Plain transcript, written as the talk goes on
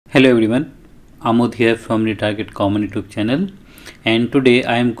Hello everyone, Amod here from the Target Common YouTube channel, and today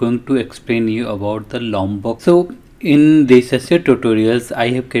I am going to explain you about the Lombok. So in these tutorials I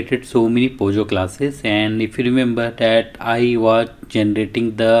have created so many Pojo classes, and if you remember that I was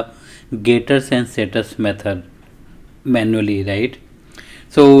generating the getters and setters method manually, right?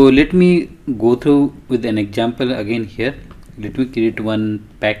 So let me go through with an example again here. Let me create one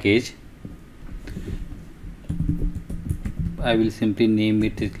package. I will simply name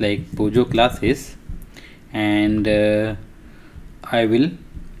it is like Pojo classes, and I will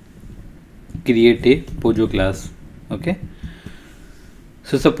create a Pojo class. Okay,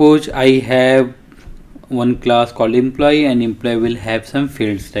 so suppose I have one class called employee, and employee will have some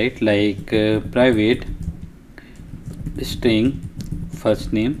fields, right? Like private string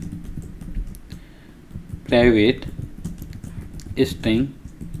first name, private string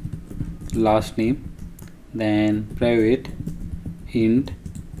last name, then private int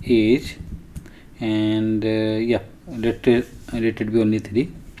age, and yeah, let it be only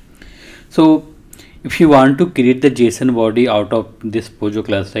 3. So if you want to create the JSON body out of this Pojo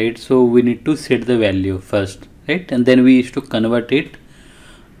class, right, so we need to set the value first, right, and then we used to convert it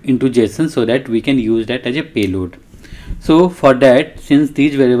into JSON so that we can use that as a payload. So for that, since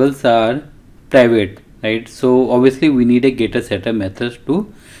these variables are private, right, so obviously we need a getter setter methods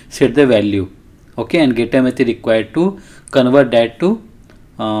to set the value. Okay, and getter method required to convert that to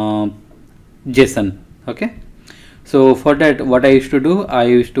JSON. Okay, so for that, what I used to do, I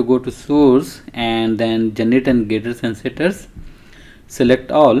used to go to source and then generate and getters and setters,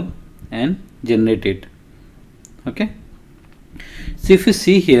 select all and generate it. Okay, so if you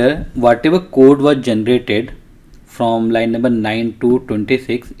see here, whatever code was generated from line number 9 to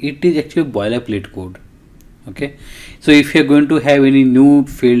 26, it is actually boilerplate code. Okay, so if you're going to have any new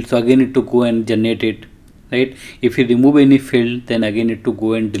fields, so again need to go and generate it, right? If you remove any field, then again need to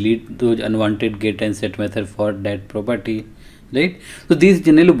go and delete those unwanted get and set method for that property, right? So these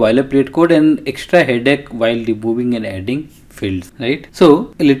generally boilerplate code and extra headache while removing and adding fields, right?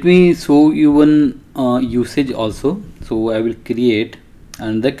 So let me show you one usage also. So I will create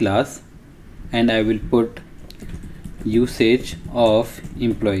another class and I will put usage of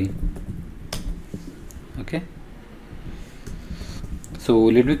employee. Okay, so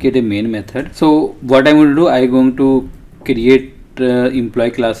let me create a main method. So what I'm going to do, I'm going to create employee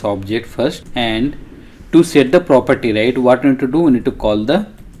class object first, and to set the property, right, what we need to do, we need to call the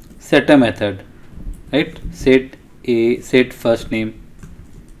setter method, right? Set first name.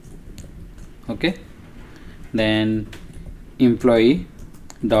 Okay, then employee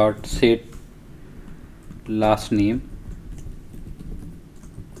dot set last name.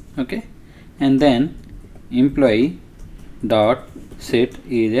 Okay, and then employee dot set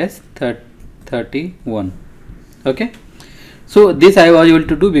age as 31. Okay, so this I was able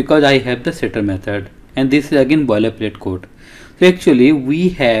to do because I have the setter method, and this is again boilerplate code. So actually we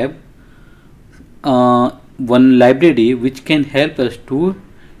have one library which can help us to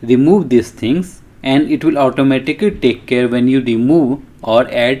remove these things, and it will automatically take care when you remove or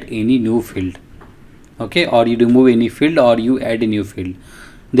add any new field. Okay, or you remove any field or you add a new field,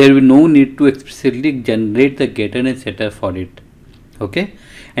 there will be no need to explicitly generate the getter and setter for it. Okay,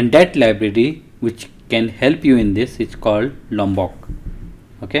 and that library which can help you in this is called Lombok.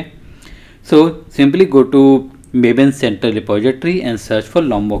 Okay, so simply go to Maven Central repository and search for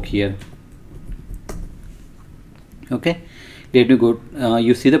Lombok here. Okay, let me go,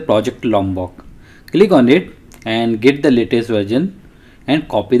 you see the Project Lombok, click on it and get the latest version and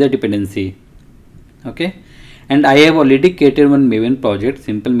copy the dependency. Okay, and I have already created one Maven project,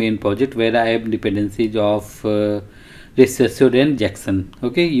 simple main project, where I have dependencies of recessor and Jackson.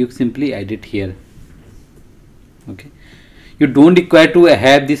 Okay, you simply add it here. Okay, you don't require to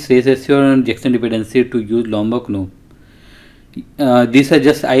have this recessor and Jackson dependency to use Lombok. No, these are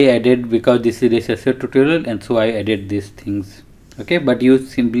just I added because this is recessor tutorial, and so I added these things. Okay, but you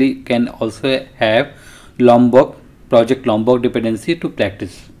simply can also have Lombok Project Lombok dependency to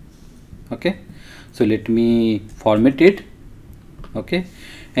practice. Okay, so let me format it. Okay,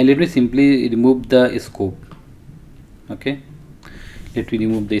 and let me simply remove the scope. Okay, let me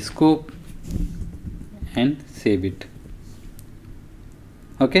remove the scope and save it.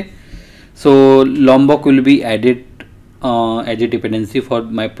 Okay, so Lombok will be added as a dependency for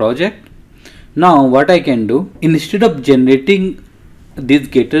my project. Now what I can do, instead of generating this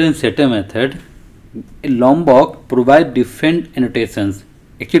getter and setter method, Lombok provide different annotations.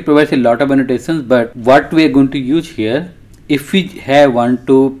 Actually provides a lot of annotations, but what we are going to use here, if we have want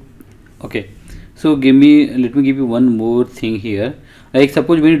to, okay, so let me give you one more thing here. Like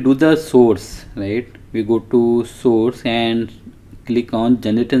suppose when you do the source, right, we go to source and click on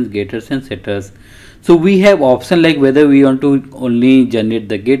generate getters and setters. So we have option like whether we want to only generate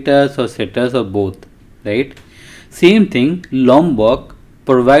the getters or setters or both, right? Same thing, Lombok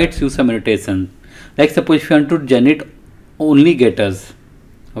provides you some annotation. Like suppose if you want to generate only getters,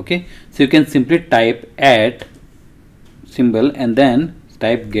 okay, so you can simply type add symbol and then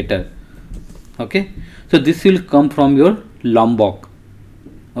type getter, okay. So this will come from your Lombok,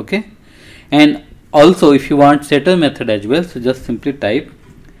 okay. And also if you want setter method as well, so just simply type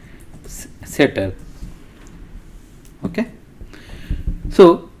setter, okay.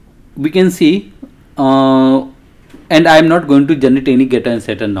 So we can see and I am not going to generate any getter and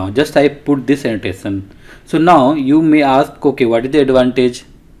setter now, just I put this annotation. So now you may ask, okay, what is the advantage?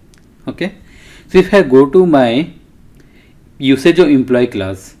 Okay, so if I go to my usage of employee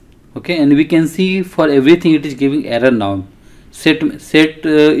class, okay, and we can see for everything it is giving error now. Set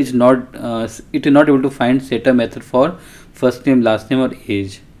is not it is not able to find setter method for first name, last name or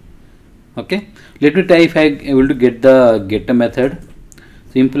age. Okay, let me try if I able to get the getter method.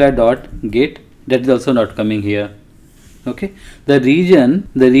 So employee dot get, that is also not coming here. Okay, the reason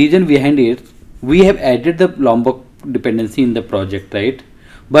behind it, we have added the Lombok dependency in the project, right?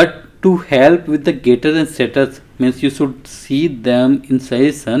 But to help with the getters and setters, means you should see them in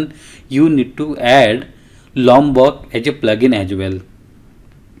suggestion, you need to add Lombok as a plugin as well.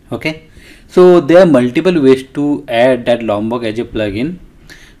 Okay, so there are multiple ways to add that Lombok as a plugin.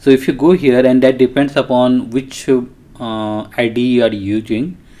 So if you go here, and that depends upon which ID you are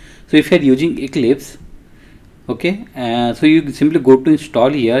using. So if you are using Eclipse, okay, so you simply go to install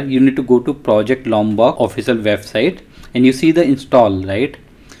here. You need to go to Project Lombok official website and you see the install, right?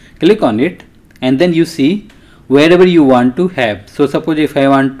 Click on it and then you see wherever you want to have. So suppose if I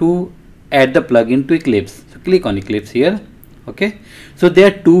want to add the plugin to Eclipse, so click on Eclipse here. Okay, so there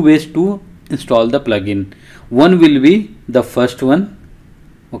are two ways to install the plugin. One will be the first one,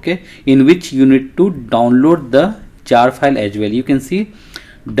 okay, in which you need to download the jar file as well. You can see,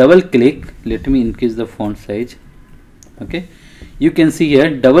 double click, let me increase the font size. Okay, you can see here,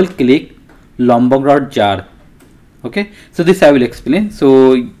 double click Lombok.jar. Okay, so this I will explain.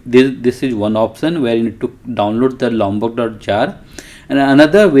 So this is one option where you need to download the Lombok.jar, and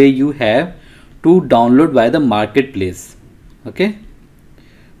another way you have to download by the marketplace. Okay,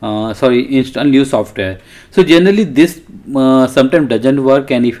 sorry, install new software. So generally this sometimes doesn't work,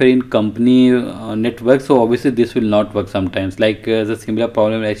 and if you're in company network, so obviously this will not work sometimes, like the similar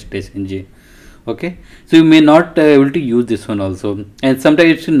problem like StationG. Okay, so you may not able to use this one also, and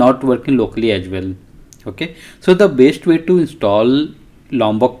sometimes it's not working locally as well. Okay, so the best way to install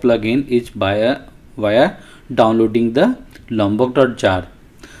Lombok plugin is via downloading the Lombok.jar.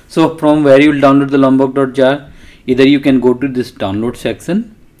 So from where you will download the Lombok.jar, either you can go to this download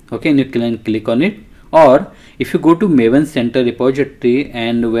section, okay, and you can click on it, or if you go to Maven Center repository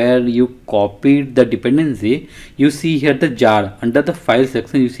and where you copied the dependency, you see here the jar, under the file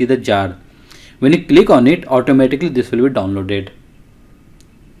section you see the jar. When you click on it, automatically this will be downloaded.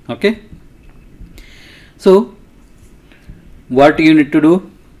 Okay, so what you need to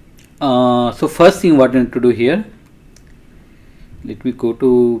do, so first thing what you need to do here, let me go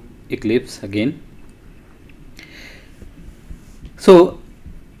to Eclipse again. So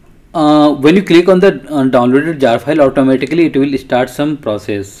when you click on the downloaded jar file, automatically it will start some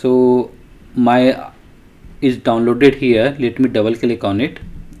process. So my is downloaded here, let me double click on it.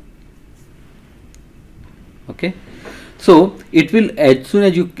 Okay, so it will, as soon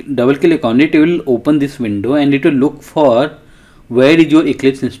as you double click on it, it will open this window and it will look for where is your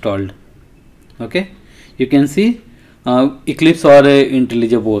Eclipse installed. Okay, you can see Eclipse or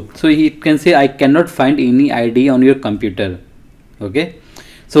IntelliJ both. So you can say I cannot find any ID on your computer. Okay,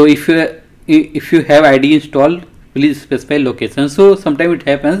 so if you have ID installed, please specify location. So sometimes it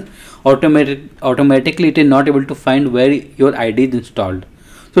happens automatically it is not able to find where your ID is installed.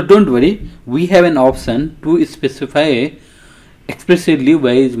 So don't worry, we have an option to specify explicitly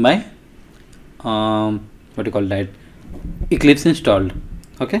where is my what do you call that, Eclipse installed.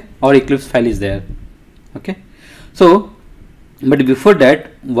 Okay, or Eclipse file is there. Okay, so but before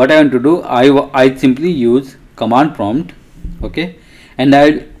that, what I want to do, I simply use command prompt. Okay, and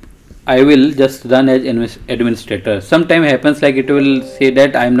I will just run as administrator. Sometime happens like it will say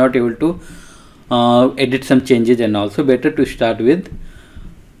that I am not able to edit some changes, and also better to start with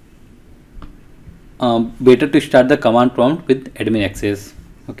the command prompt with admin access.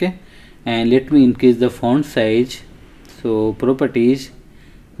 Okay, and let me increase the font size. So properties,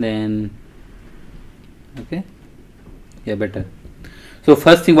 then okay, yeah, better. So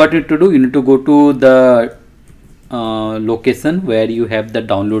first thing what you need to do, you need to go to the location where you have the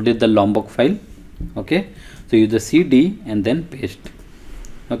downloaded the Lombok file. Okay, So use the cd and then paste.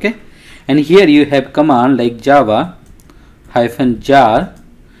 Okay, and here you have command like java -jar,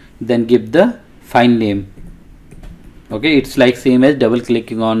 then give the file name. Okay, it's like same as double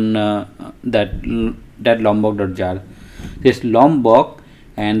clicking on that lombok.jar. This Lombok,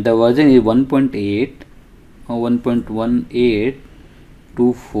 and the version is 1.8 or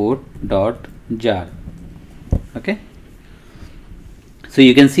 1.1824.jar. okay, so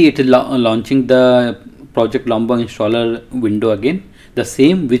you can see it is launching the Project Lombok installer window again, the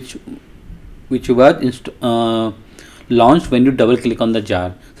same which was launched when you double click on the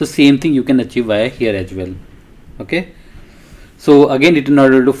jar. So same thing you can achieve via here as well. Okay, so again, it in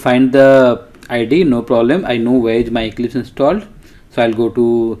order to find the ID, no problem, I know where is my Eclipse installed. So I'll go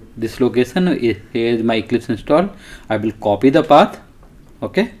to this location. Here is my Eclipse installed. I will copy the path,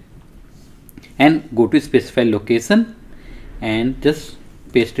 okay, and go to specify location and just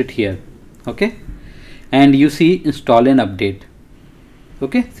paste it here. Okay, and you see install and update.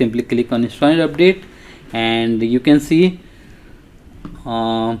 Okay, simply click on install and update, and you can see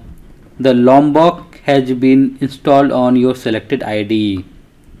the Lombok has been installed on your selected IDE.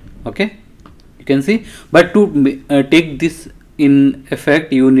 Okay, you can see, but to take this in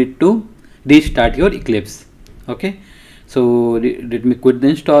effect, you need to restart your Eclipse. Okay, so let me quit the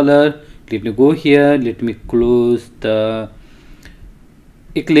installer, let me go here, let me close the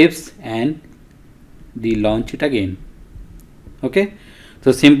Eclipse and relaunch it again. Okay,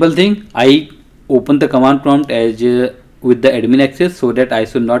 so simple thing, I open the command prompt as with the admin access, so that I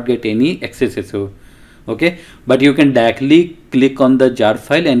should not get any access issue. Okay, but you can directly click on the jar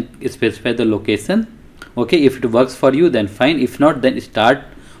file and specify the location. Okay, if it works for you, then fine, if not, then start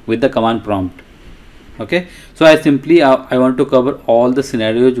with the command prompt. Okay, so I simply I want to cover all the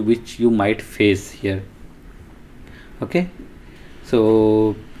scenarios which you might face here. Okay,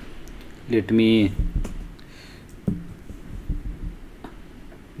 so let me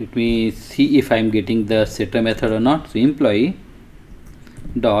see if I am getting the setter method or not. So employee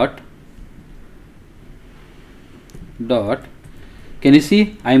dot, can you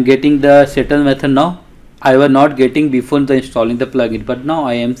see I am getting the setter method now? I was not getting before the installing the plugin, but now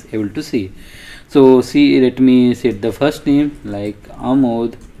I am able to see. So see, let me set the first name like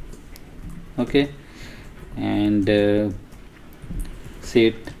Amod, okay, and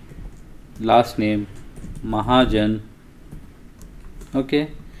set last name Mahajan, okay,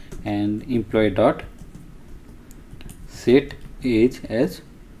 and employee dot set age as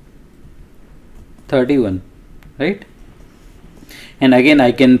 31, right? And again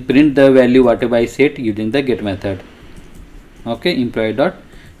I can print the value whatever I set using the get method. Okay, employee dot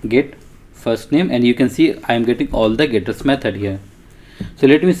get first name, and you can see I am getting all the getters method here. So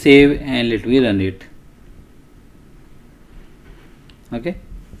let me save and let me run it. Okay,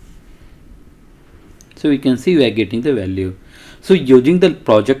 so we can see we are getting the value. So using the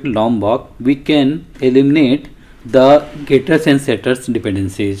Project Lombok, we can eliminate the getters and setters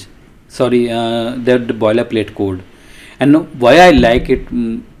dependencies. Sorry, the boilerplate code. And why I like it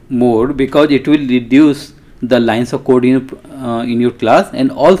more, because it will reduce the lines of code in your class,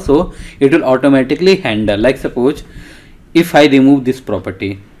 and also it will automatically handle, like suppose if I remove this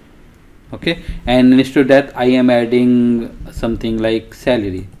property, okay, and instead of that I am adding something like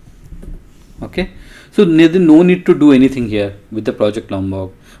salary. Okay, so no need to do anything here with the Project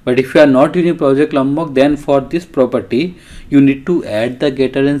Lombok. But if you are not using Project Lombok, then for this property you need to add the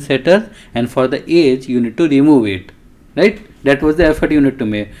getter and setter, and for the age you need to remove it, right? That was the effort you need to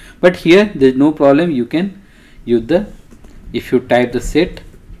make. But here there is no problem, you can use the, if you type the set,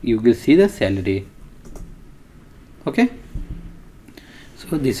 you will see the salary. Okay,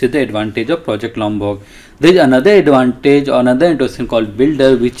 so this is the advantage of Project Lombok. There is another advantage or another introduction called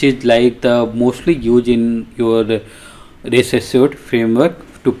builder, which is like the mostly used in your REST assured framework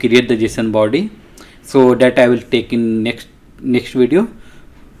to create the JSON body. So that I will take in next video.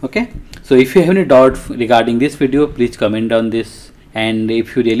 Okay, so if you have any doubts regarding this video, please comment on this, and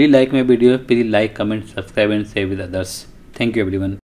if you really like my video, please like, comment, subscribe and share with others. Thank you everyone.